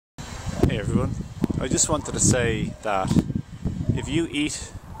everyone. I just wanted to say that if you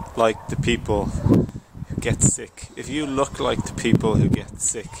eat like the people who get sick, if you look like the people who get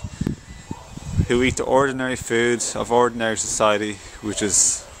sick, who eat the ordinary foods of ordinary society, which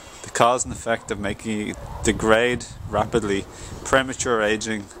is the cause and effect of making you degrade rapidly, premature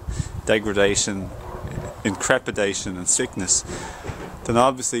aging, degradation, increpidation and sickness, then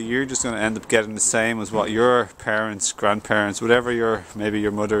obviously you're just going to end up getting the same as what your parents, grandparents, whatever maybe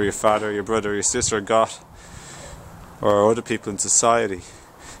your mother, your father, your brother, your sister got, or other people in society.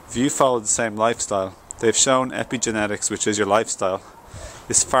 If you follow the same lifestyle, they've shown epigenetics, which is your lifestyle,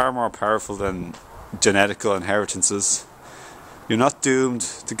 is far more powerful than genetical inheritances. You're not doomed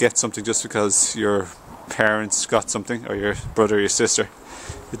to get something just because your parents got something, or your brother or your sister.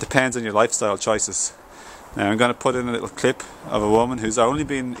 It depends on your lifestyle choices. Now I'm going to put in a little clip of a woman who's only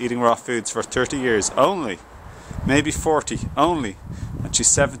been eating raw foods for 30 years, only, maybe 40, only, and she's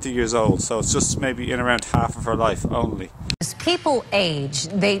 70 years old, so it's just maybe in around half of her life, only. As people age,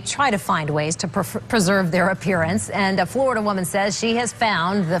 they try to find ways to preserve their appearance, and a Florida woman says she has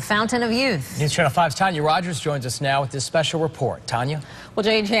found the fountain of youth. News Channel 5's Tanya Rogers joins us now with this special report. Tanya? Well,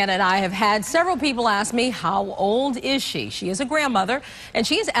 Jane, Shannon, and I have had several people ask me, how old is she? She is a grandmother, and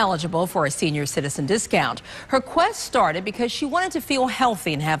she is eligible for a senior citizen discount. Her quest started because she wanted to feel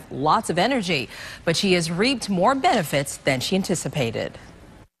healthy and have lots of energy, but she has reaped more benefits than she anticipated.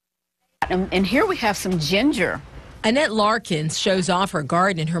 And here we have some ginger. Annette Larkins shows off her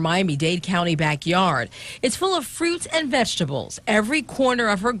garden in her Miami-Dade County backyard. It's full of fruits and vegetables. Every corner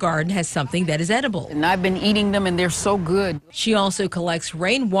of her garden has something that is edible. And I've been eating them, and they're so good. She also collects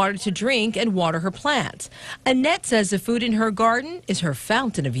rainwater to drink and water her plants. Annette says the food in her garden is her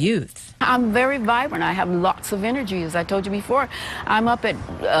fountain of youth. I'm very vibrant. I have lots of energy, as I told you before. I'm up at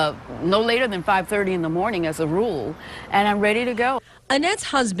no later than 5:30 in the morning as a rule, and I'm ready to go. Annette's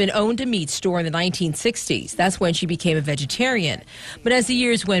husband owned a meat store in the 1960s. That's when she became a vegetarian. But as the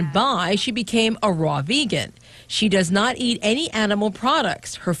years went by, she became a raw vegan. She does not eat any animal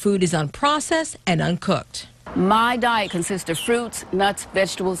products. Her food is unprocessed and uncooked. My diet consists of fruits, nuts,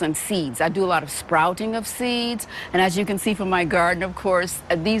 vegetables, and seeds. I do a lot of sprouting of seeds, and as you can see from my garden, of course,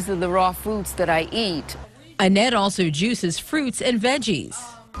 these are the raw foods that I eat. Annette also juices fruits and veggies.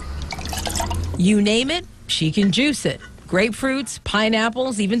 You name it, she can juice it. Grapefruits,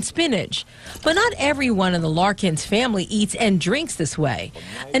 pineapples, even spinach. But not everyone in the Larkins family eats and drinks this way.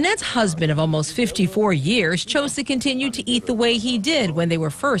 Annette's husband of almost 54 years chose to continue to eat the way he did when they were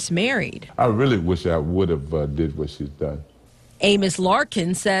first married. I really wish I would have did what she's done. Amos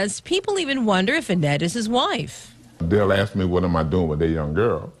Larkin says people even wonder if Annette is his wife. They'll ask me, what am I doing with their young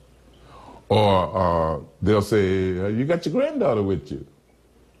girl? Or they'll say, you got your granddaughter with you,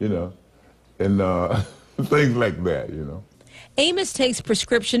 you know, and things like that, you know. Amos takes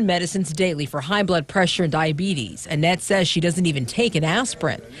prescription medicines daily for high blood pressure and diabetes. Annette says she doesn't even take an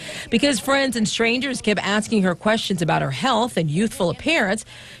aspirin. Because friends and strangers kept asking her questions about her health and youthful appearance,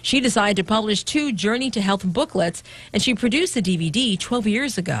 she decided to publish 2 Journey to Health booklets, and she produced the DVD 12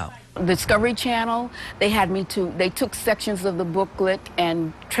 years ago. Discovery Channel, they took sections of the booklet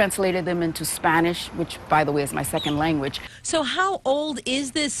and translated them into Spanish, which, by the way, is my second language. So how old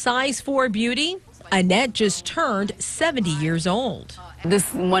is this size 4 beauty? Annette just turned 70 years old.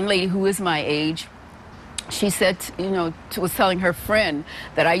 This one lady who is my age, she said, was telling her friend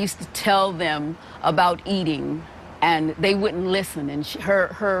that I used to tell them about eating, and they wouldn't listen. And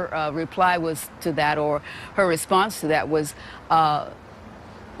her reply was to that, or her response to that was,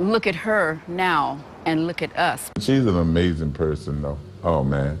 look at her now and look at us. She's an amazing person, though. Oh,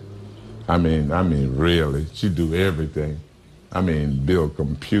 man. I mean, really, she do everything. I mean, build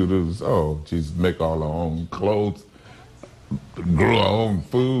computers. Oh, she's make all her own clothes, grow her own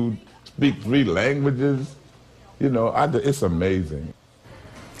food, speak 3 languages. You know, it's amazing.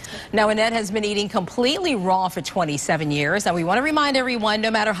 Now, Annette has been eating completely raw for 27 years. And we want to remind everyone,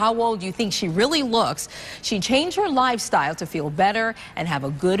 no matter how old you think she really looks, she changed her lifestyle to feel better and have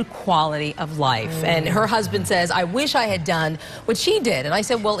a good quality of life. And her husband says, I wish I had done what she did. And I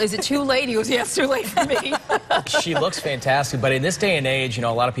said, well, is it too late? He goes, yeah, it's too late for me. She looks fantastic, but in this day and age, a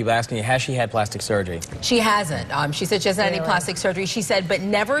lot of people asking you, has she had plastic surgery? She hasn't. She said she hasn't had any plastic surgery. She said, but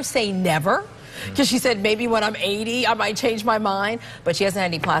never say never. Because she said maybe when I'm 80, I might change my mind, but she hasn't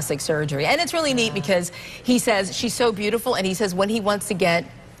had any plastic surgery. And it's really neat because he says she's so beautiful, and he says when he wants to get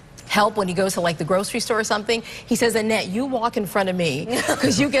help when he goes to like the grocery store or something. He says, Annette, you walk in front of me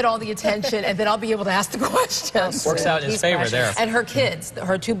because you get all the attention, and then I'll be able to ask the questions. Works out in his favor there. And her kids,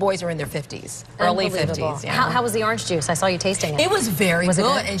 her 2 boys are in their 50s, early 50s. Yeah. How was the orange juice? I saw you tasting it. It was very Was it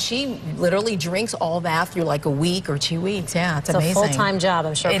good, good? and she literally drinks all that through like a week or 2 weeks. Yeah, it's It's amazing. a full-time job,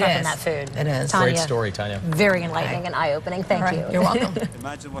 I'm sure, It prepping is. that food. It is. Tanya, Great story, Tanya. very enlightening and eye-opening. Thank you. You're welcome.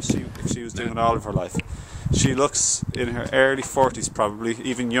 Imagine what if she was doing all of her life. She looks in her early 40s, probably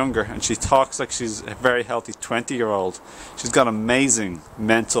even younger, and she talks like she's a very healthy 20-year-old. She's got amazing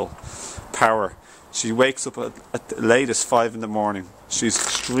mental power. She wakes up at the latest 5 in the morning. She's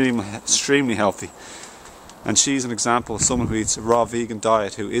extremely healthy. And she's an example of someone who eats a raw vegan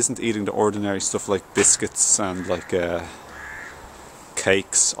diet, who isn't eating the ordinary stuff like biscuits and like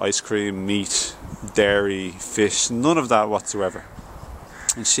cakes, ice cream, meat, dairy, fish, none of that whatsoever.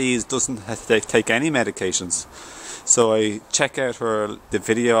 And she doesn't have to take any medications. So I check out the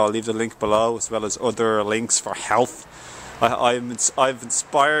video. I'll leave the link below, as well as other links for health. I've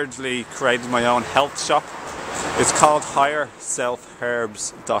inspiredly created my own health shop. It's called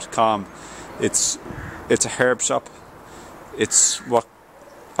higherselfherbs.com. It's a herb shop. It's what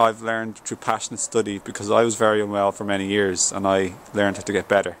I've learned through passionate study, because I was very unwell for many years and I learned how to get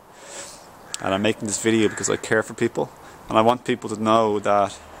better. And I'm making this video because I care for people. And I want people to know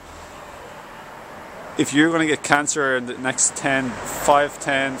that if you're going to get cancer in the next 5,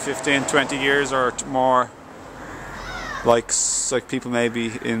 10, 15, 20 years or more, like people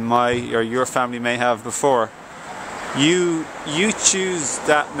maybe in my or your family may have before, you choose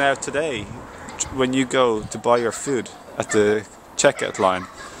that now today when you go to buy your food at the checkout line.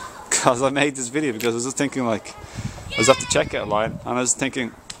 Because I made this video because I was just thinking, like, I was at the checkout line and I was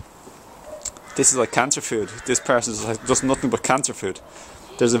thinking, this is like cancer food. This person is like just nothing but cancer food.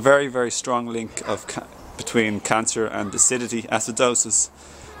 There's a very, very strong link between cancer and acidity, acidosis.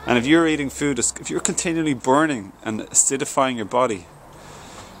 And if you're eating food, if you're continually burning and acidifying your body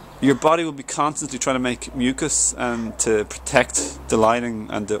will be constantly trying to make mucus and to protect the lining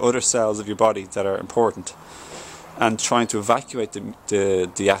and the other cells of your body that are important, and trying to evacuate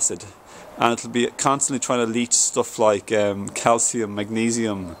the acid. And it'll be constantly trying to leach stuff like calcium,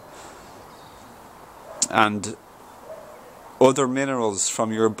 magnesium, and other minerals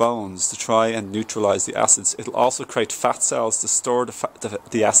from your bones to try and neutralize the acids. It'll also create fat cells to store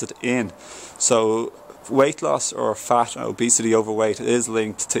the acid in. So weight loss or fat, obesity, overweight is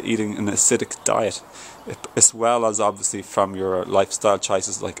linked to eating an acidic diet, as well as obviously from your lifestyle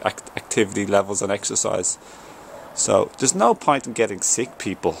choices like activity levels and exercise. So there's no point in getting sick,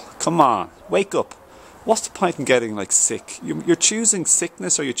 people. Come on, wake up. What's the point in getting like sick? You're choosing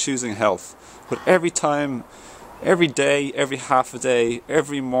sickness or you're choosing health. But every time, every day, every half a day,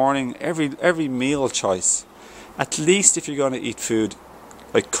 every morning, every meal choice, at least if you're going to eat food,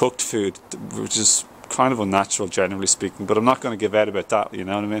 like cooked food, which is kind of unnatural generally speaking, but I'm not going to give out about that, you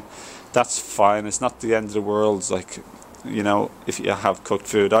know what I mean? That's fine. It's not the end of the world, like, you know, if you have cooked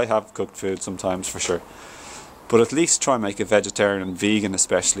food. I have cooked food sometimes for sure. But at least try and make it vegetarian and vegan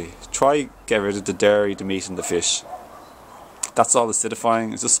especially. Try get rid of the dairy, the meat and the fish. That's all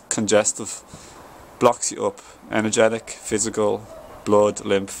acidifying. It's just congestive. Blocks you up. Energetic, physical, blood,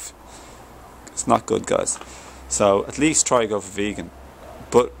 lymph. It's not good, guys. So at least try to go for vegan.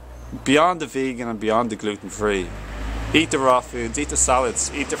 But beyond the vegan and beyond the gluten-free, eat the raw foods, eat the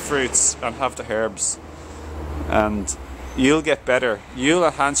salads, eat the fruits and have the herbs. And you'll get better. You'll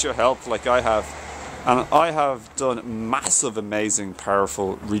enhance your health like I have. And I have done massive, amazing,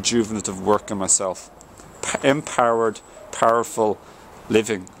 powerful, rejuvenative work on myself. Empowered, powerful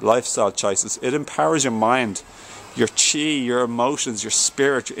living, lifestyle choices. It empowers your mind, your chi, your emotions, your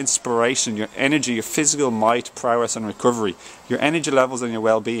spirit, your inspiration, your energy, your physical might, prowess and recovery, your energy levels and your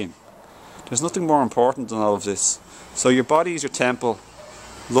well-being. There's nothing more important than all of this. So your body is your temple.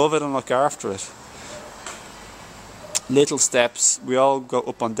 Love it and look after it. Little steps. We all go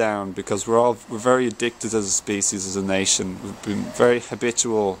up and down because we're very addicted as a species, as a nation. We've been very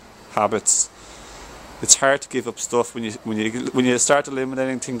habitual habits. It's hard to give up stuff when you start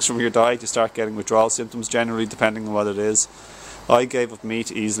eliminating things from your diet. You start getting withdrawal symptoms generally, depending on what it is. I gave up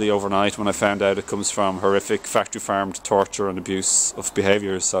meat easily overnight when I found out it comes from horrific factory farmed torture and abuse of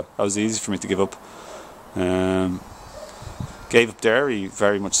behaviours. So it was easy for me to give up. Gave up dairy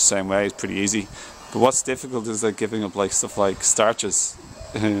very much the same way. It's pretty easy. But what's difficult is like giving up like stuff like starches,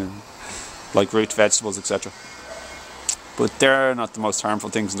 like root vegetables, etc. But they're not the most harmful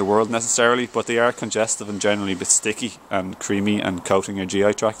things in the world necessarily, but they are congestive and generally a bit sticky and creamy and coating your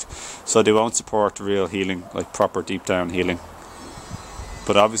GI tract. So they won't support real healing, like proper deep down healing.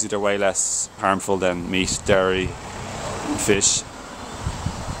 But obviously they're way less harmful than meat, dairy, fish.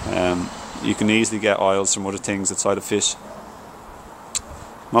 You can easily get oils from other things outside of fish.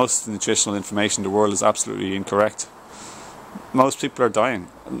 Most nutritional information in the world is absolutely incorrect. Most people are dying.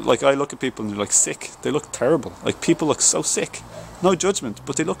 Like, I look at people and they're like sick. They look terrible. Like, people look so sick. No judgment,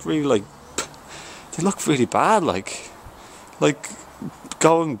 but they look really like, they look really bad. Like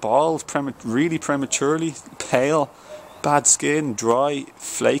going bald really prematurely, pale, bad skin, dry,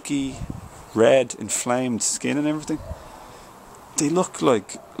 flaky, red, inflamed skin and everything. They look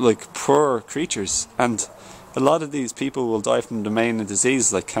like poor creatures, and a lot of these people will die from the main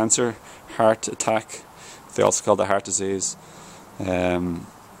diseases like cancer, heart attack. They also call it heart disease.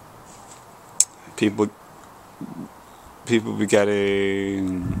 People be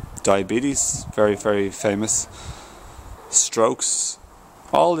getting diabetes, very, very famous. Strokes.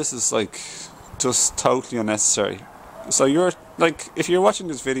 All this is like just totally unnecessary. So you're like, if you're watching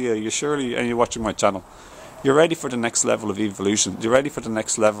this video, and you're watching my channel, you're ready for the next level of evolution. You're ready for the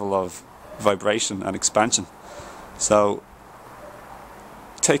next level of vibration and expansion. So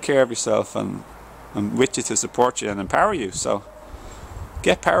take care of yourself, and I'm with you to support you and empower you. So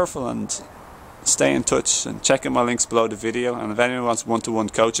get powerful and stay in touch, and check out my links below the video. And if anyone wants one-to-one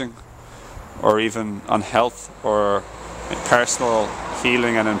coaching, or even on health or personal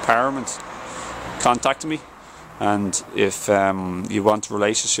healing and empowerment, contact me. And if you want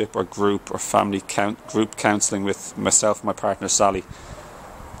relationship or group or family group counselling with myself and my partner Sally,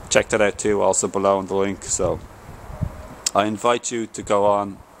 check that out too, also below in the link. So I invite you to go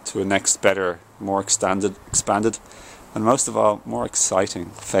on to a next better, more expanded, and most of all, more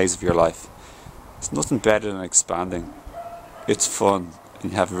exciting phase of your life. There's nothing better than expanding. It's fun,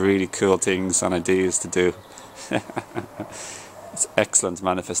 and you have really cool things and ideas to do. It's excellent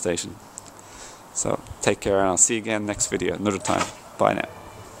manifestation. So take care, and I'll see you again next video another time. Bye now.